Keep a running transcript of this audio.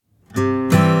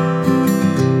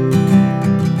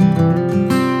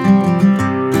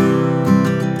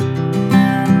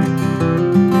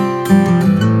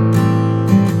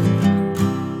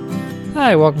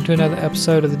Hi, welcome to another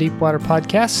episode of the Deepwater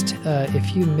Podcast.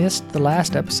 If you missed the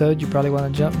last episode, you probably want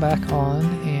to jump back on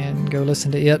and go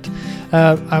listen to it.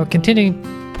 I'm continuing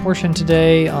portion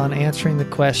today on answering the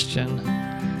question,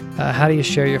 how do you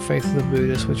share your faith with a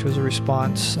Buddhist, which was a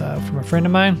response from a friend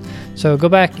of mine. So go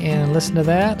back and listen to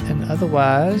that, and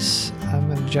otherwise, I'm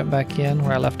going to jump back in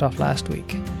where I left off last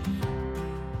week.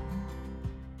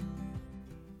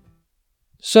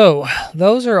 So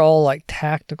those are all like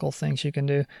tactical things you can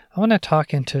do. I want to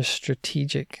talk into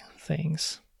strategic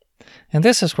things. And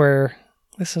this is where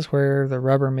the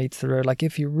rubber meets the road. Like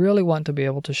if you really want to be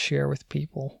able to share with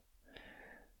people,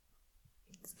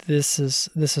 this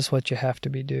is what you have to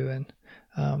be doing.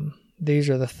 These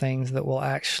are the things that will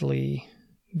actually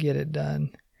get it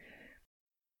done.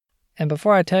 And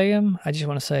before I tell you them, I just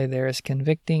want to say they're as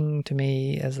convicting to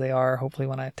me as they are hopefully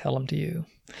when I tell them to you.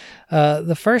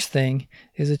 The first thing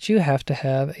is that you have to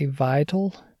have a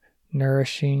vital,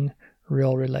 nourishing,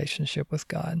 real relationship with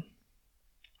God.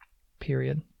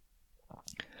 Period.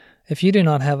 If you do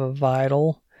not have a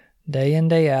vital, day in,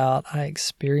 day out, I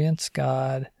experience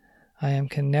God, I am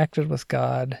connected with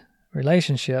God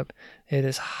relationship, it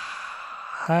is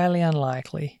highly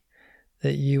unlikely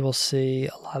that you will see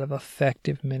a lot of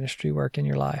effective ministry work in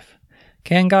your life.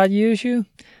 Can God use you?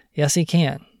 Yes, He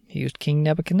can. He used King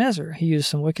Nebuchadnezzar. He used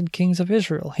some wicked kings of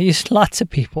Israel. He used lots of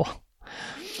people.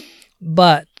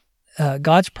 But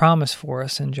God's promise for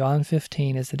us in John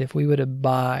 15 is that if we would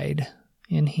abide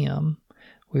in Him,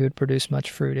 we would produce much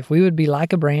fruit. If we would be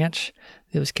like a branch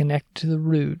that was connected to the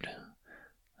root,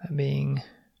 that being,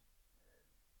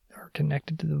 or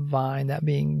connected to the vine, that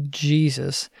being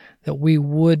Jesus, that we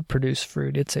would produce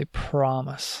fruit. It's a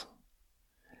promise.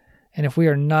 And if we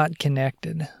are not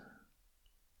connected,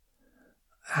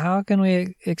 how can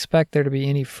we expect there to be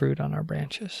any fruit on our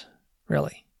branches?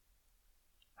 Really?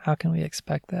 How can we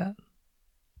expect that?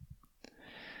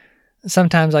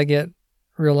 Sometimes I get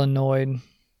real annoyed.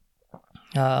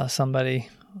 Somebody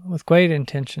with great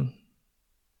intention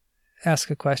asks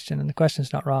a question, and the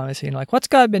question's not wrong. They say, like, what's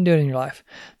God been doing in your life?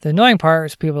 The annoying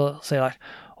part is people say, like,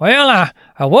 well,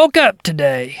 I woke up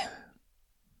today.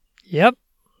 Yep,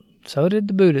 so did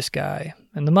the Buddhist guy,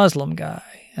 and the Muslim guy,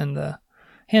 and the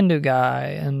Hindu guy,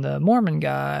 and the Mormon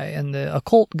guy, and the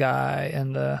occult guy,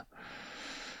 and the,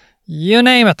 you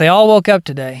name it, they all woke up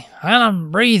today. Well,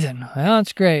 I'm breathing. Well,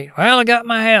 that's great. Well, I got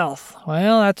my health.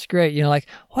 Well, that's great. You know, like,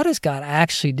 what is God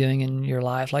actually doing in your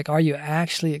life? Like, are you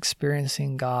actually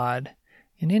experiencing God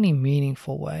in any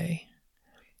meaningful way?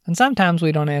 And sometimes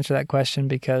we don't answer that question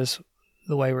because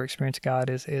the way we're experiencing God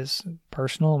is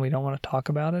personal and we don't want to talk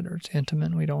about it, or it's intimate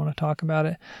and we don't want to talk about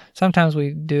it. Sometimes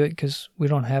we do it because we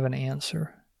don't have an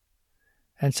answer.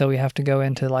 And so we have to go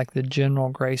into like the general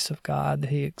grace of God that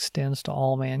He extends to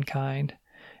all mankind.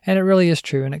 And it really is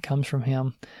true, and it comes from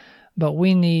Him. But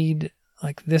we need,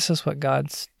 like, this is what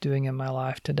God's doing in my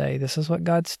life today. This is what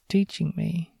God's teaching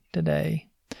me today.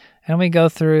 And we go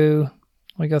through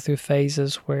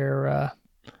phases where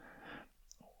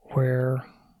we're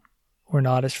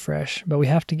not as fresh, but we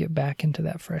have to get back into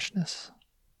that freshness.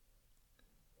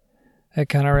 It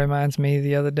kind of reminds me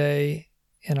the other day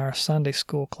in our Sunday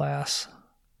school class,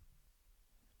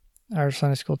 our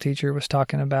Sunday school teacher was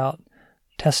talking about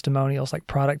testimonials, like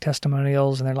product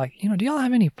testimonials, and they're like, do y'all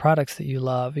have any products that you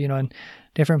love? And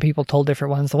different people told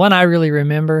different ones. The one I really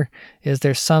remember is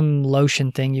there's some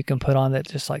lotion thing you can put on that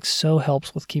just like so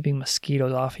helps with keeping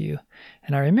mosquitoes off you.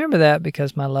 And I remember that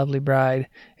because my lovely bride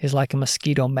is like a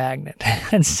mosquito magnet.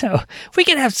 And so if we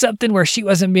could have something where she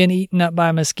wasn't being eaten up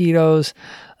by mosquitoes,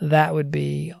 that would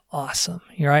be awesome,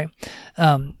 right?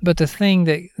 But the thing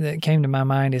that came to my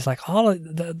mind is like all of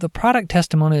the product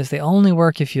testimonials, they only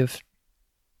work if you've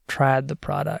tried the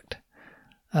product.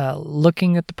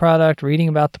 Looking at the product, reading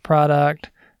about the product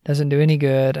doesn't do any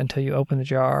good until you open the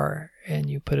jar and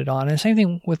you put it on. And the same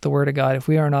thing with the Word of God. If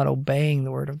we are not obeying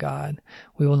the Word of God,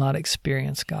 we will not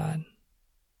experience God.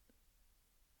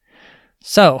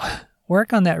 So,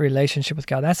 work on that relationship with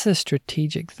God. That's the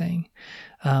strategic thing.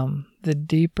 The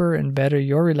deeper and better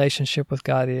your relationship with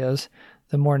God is,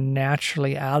 the more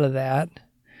naturally out of that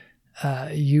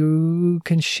you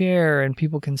can share and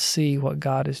people can see what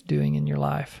God is doing in your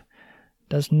life.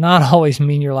 Does not always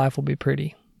mean your life will be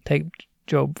pretty. Take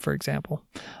Job, for example.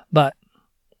 But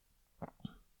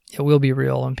it will be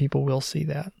real and people will see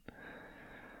that.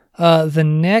 The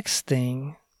next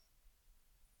thing,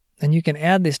 and you can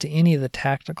add this to any of the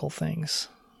tactical things,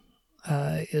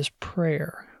 is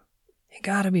prayer. You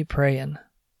got to be praying.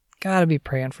 Got to be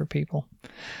praying for people.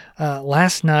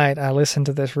 Last night I listened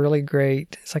to this really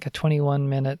great, it's like a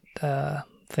 21-minute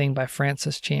thing by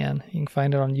Francis Chan. You can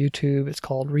find it on YouTube. It's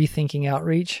called Rethinking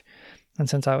Outreach. And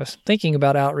since I was thinking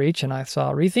about outreach and I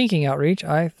saw Rethinking Outreach,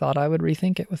 I thought I would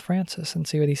rethink it with Francis and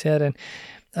see what he said. And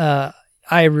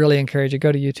I really encourage you,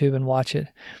 go to YouTube and watch it.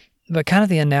 But kind of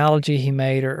the analogy he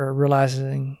made or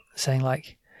saying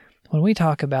like, when we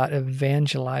talk about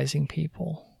evangelizing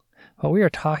people, what we are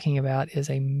talking about is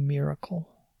a miracle.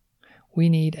 We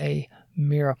need a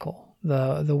miracle.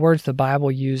 The words the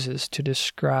Bible uses to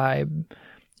describe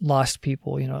lost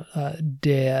people,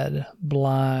 dead,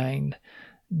 blind,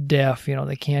 deaf,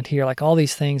 they can't hear, like all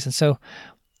these things. And so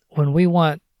when we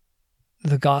want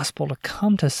the gospel to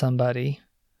come to somebody,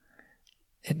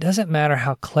 it doesn't matter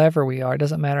how clever we are. It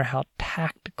doesn't matter how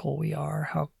tactical we are,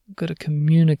 how good a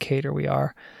communicator we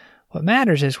are. What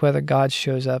matters is whether God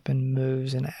shows up and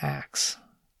moves and acts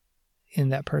in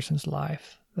that person's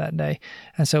life that day.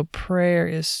 And so prayer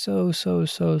is so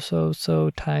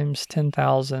times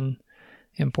 10,000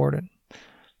 important.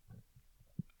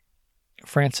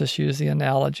 Francis used the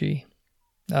analogy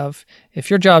of,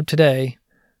 if your job today,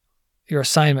 your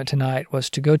assignment tonight was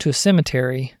to go to a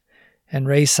cemetery and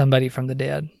raise somebody from the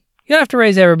dead. You don't have to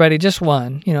raise everybody, just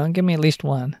one, give me at least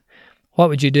one. What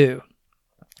would you do?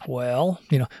 Well,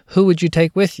 who would you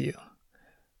take with you?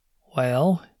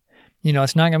 Well,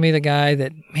 it's not going to be the guy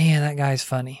that, man, that guy's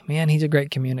funny. Man, he's a great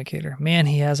communicator. Man,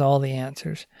 he has all the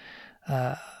answers.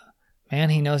 Man,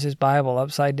 he knows his Bible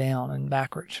upside down and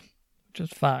backwards, which is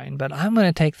fine. But I'm going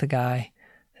to take the guy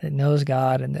that knows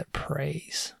God and that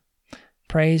prays.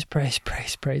 Praise.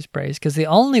 Because the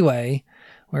only way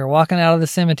we're walking out of the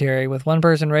cemetery with one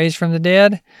person raised from the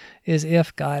dead is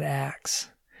if God acts.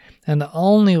 And the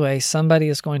only way somebody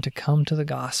is going to come to the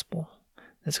gospel,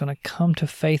 that's going to come to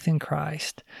faith in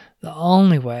Christ, the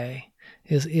only way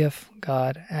is if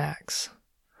God acts.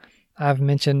 I've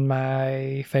mentioned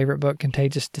my favorite book,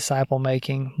 Contagious Disciple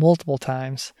Making, multiple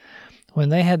times. When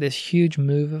they had this huge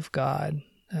move of God,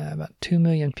 about 2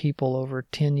 million people over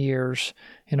 10 years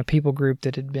in a people group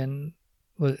that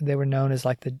they were known as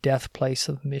like the death place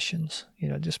of missions,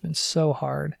 just been so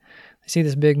hard. I see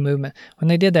this big movement. When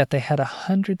they did that, they had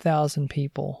 100,000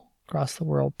 people across the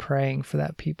world praying for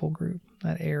that people group,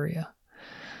 that area.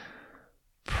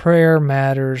 Prayer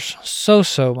matters so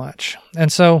much.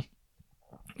 And so,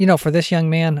 for this young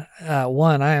man,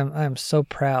 I am so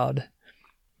proud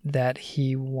that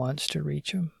he wants to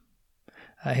reach him.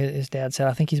 His dad said,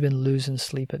 I think he's been losing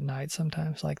sleep at night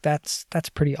sometimes. Like that's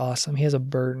pretty awesome. He has a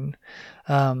burden.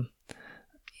 I'm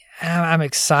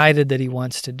excited that he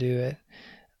wants to do it.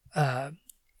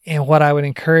 And what I would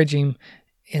encourage him,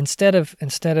 instead of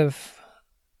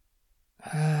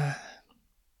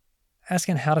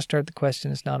asking how to start the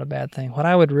question is not a bad thing. What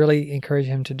I would really encourage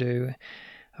him to do,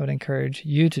 I would encourage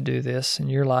you to do this in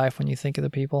your life when you think of the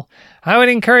people. I would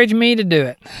encourage me to do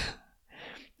it.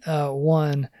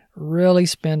 One, really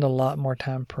spend a lot more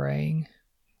time praying.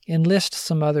 Enlist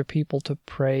some other people to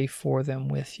pray for them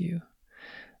with you.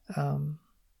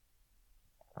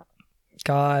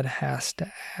 God has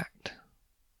to act.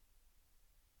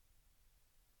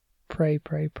 Pray.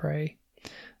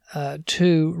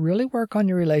 2, really work on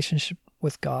your relationship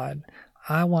with God.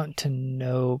 I want to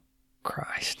know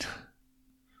Christ.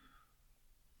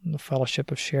 The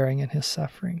fellowship of sharing in his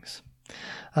sufferings.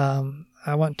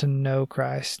 I want to know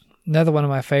Christ. Another one of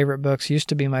my favorite books, used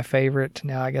to be my favorite.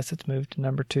 Now I guess it's moved to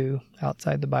number 2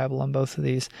 outside the Bible on both of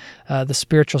these. The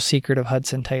Spiritual Secret of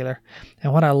Hudson Taylor.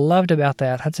 And what I loved about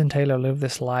that, Hudson Taylor lived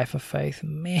this life of faith.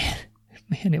 Man,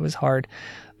 it was hard.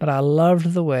 But I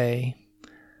loved the way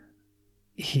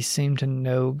he seemed to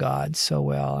know God so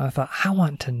well. And I thought, I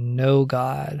want to know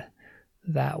God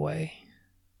that way.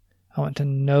 I want to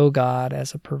know God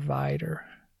as a provider.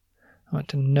 I want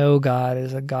to know God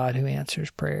as a God who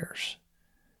answers prayers.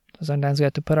 Sometimes we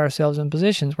have to put ourselves in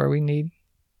positions where we need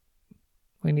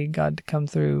God to come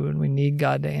through and we need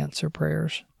God to answer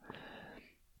prayers.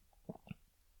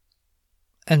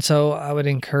 And so I would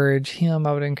encourage him,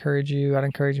 I would encourage you, I'd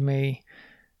encourage me.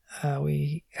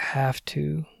 We have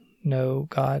to know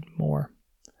God more.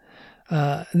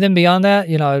 Then beyond that,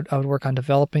 I would work on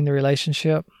developing the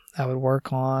relationship. I would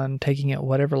work on taking it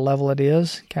whatever level it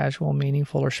is, casual,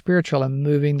 meaningful, or spiritual, and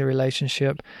moving the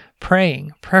relationship,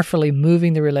 praying, preferably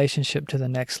moving the relationship to the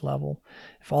next level.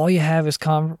 If all you have is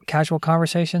casual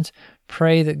conversations,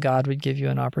 pray that God would give you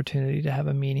an opportunity to have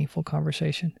a meaningful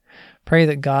conversation. Pray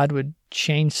that God would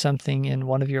change something in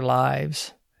one of your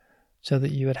lives so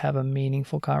that you would have a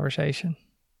meaningful conversation.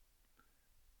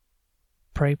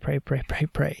 Pray.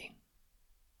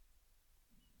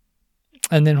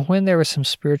 And then when there was some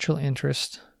spiritual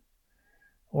interest,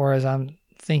 or as I'm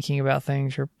thinking about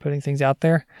things or putting things out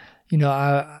there,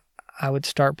 I I would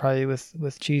start probably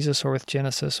with Jesus or with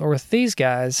Genesis or with these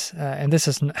guys. And this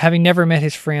is having never met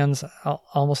his friends, I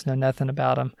almost know nothing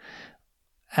about them.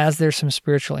 As there's some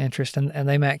spiritual interest and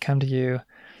they might come to you,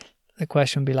 the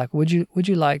question would be like, would you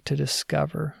like to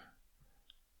discover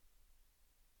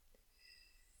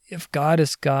if God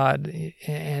is God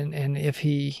and if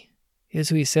he is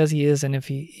who he says he is, and if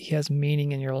he has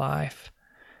meaning in your life,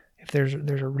 if there's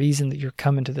a reason that you're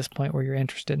coming to this point where you're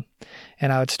interested.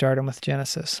 And I would start them with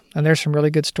Genesis. And there's some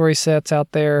really good story sets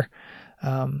out there.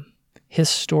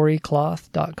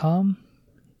 Historycloth.com.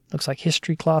 Looks like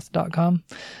historycloth.com.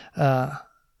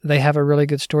 They have a really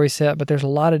good story set, but there's a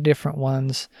lot of different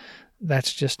ones.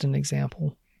 That's just an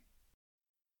example.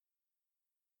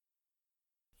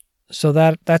 So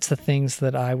that's the things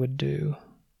that I would do.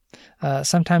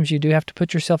 Sometimes you do have to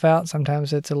put yourself out.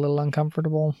 Sometimes it's a little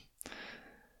uncomfortable.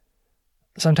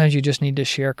 Sometimes you just need to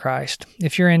share Christ.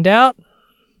 If you're in doubt,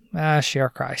 share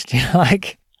Christ.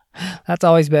 That's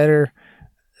always better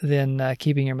than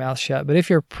keeping your mouth shut. But if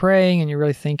you're praying and you're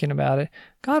really thinking about it,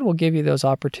 God will give you those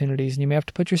opportunities, and you may have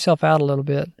to put yourself out a little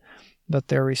bit, but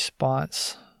their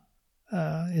response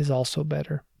is also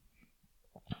better.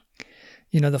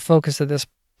 The focus of this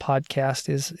podcast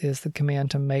is the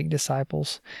command to make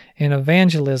disciples, and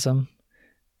evangelism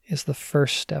is the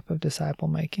first step of disciple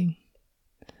making.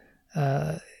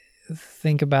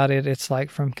 Think about it, it's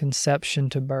like from conception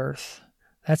to birth.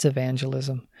 That's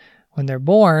evangelism. When they're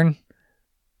born,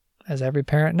 as every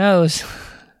parent knows,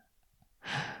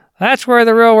 that's where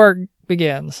the real work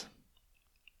begins.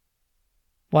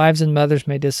 Wives and mothers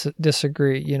may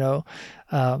disagree, so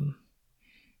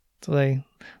they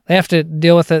have to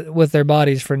deal with it with their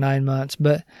bodies for 9 months,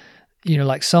 but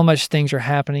like so much things are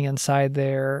happening inside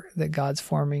there that God's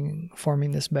forming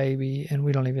this baby, and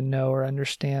we don't even know or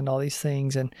understand all these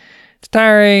things. And it's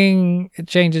tiring. It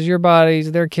changes your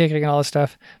bodies. They're kicking and all this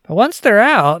stuff. But once they're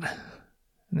out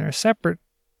and they're a separate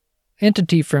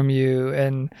entity from you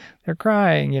and they're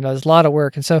crying, there's a lot of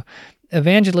work. And so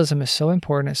evangelism is so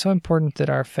important. It's so important that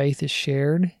our faith is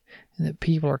shared and that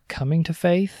people are coming to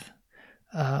faith,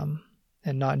 and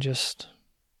not just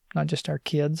our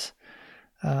kids.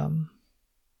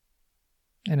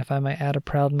 And if I may add a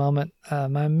proud moment,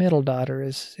 my middle daughter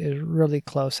is really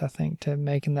close, I think, to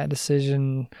making that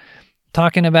decision,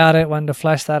 talking about it, wanting to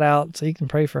flesh that out, so you can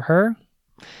pray for her.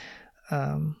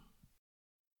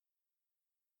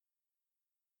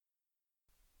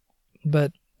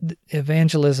 But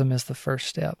evangelism is the first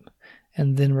step,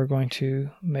 and then we're going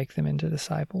to make them into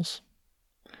disciples.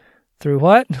 Through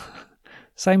what?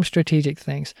 Same strategic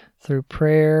things, through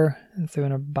prayer and through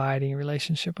an abiding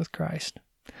relationship with Christ.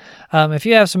 If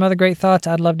you have some other great thoughts,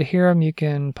 I'd love to hear them. You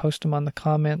can post them on the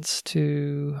comments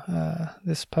to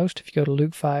this post if you go to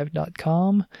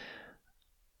luke5.com.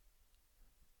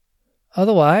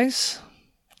 Otherwise,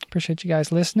 appreciate you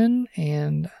guys listening,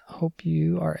 and hope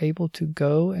you are able to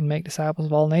go and make disciples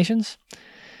of all nations,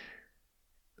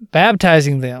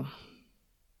 baptizing them.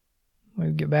 We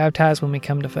get baptized when we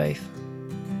come to faith.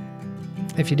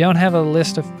 If you don't have a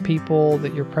list of people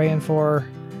that you're praying for,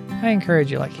 I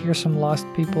encourage you, here's some lost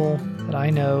people that I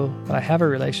know, that I have a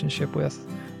relationship with,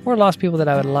 or lost people that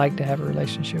I would like to have a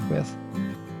relationship with.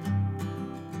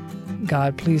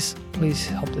 God, please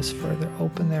help this further.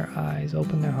 Open their eyes,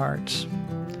 open their hearts.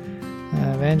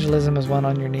 Evangelism is one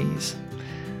on your knees.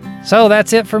 So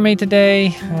that's it for me today.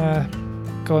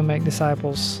 Go and make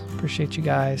disciples. Appreciate you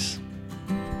guys.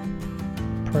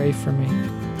 Pray for me.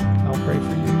 I'll pray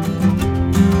for you.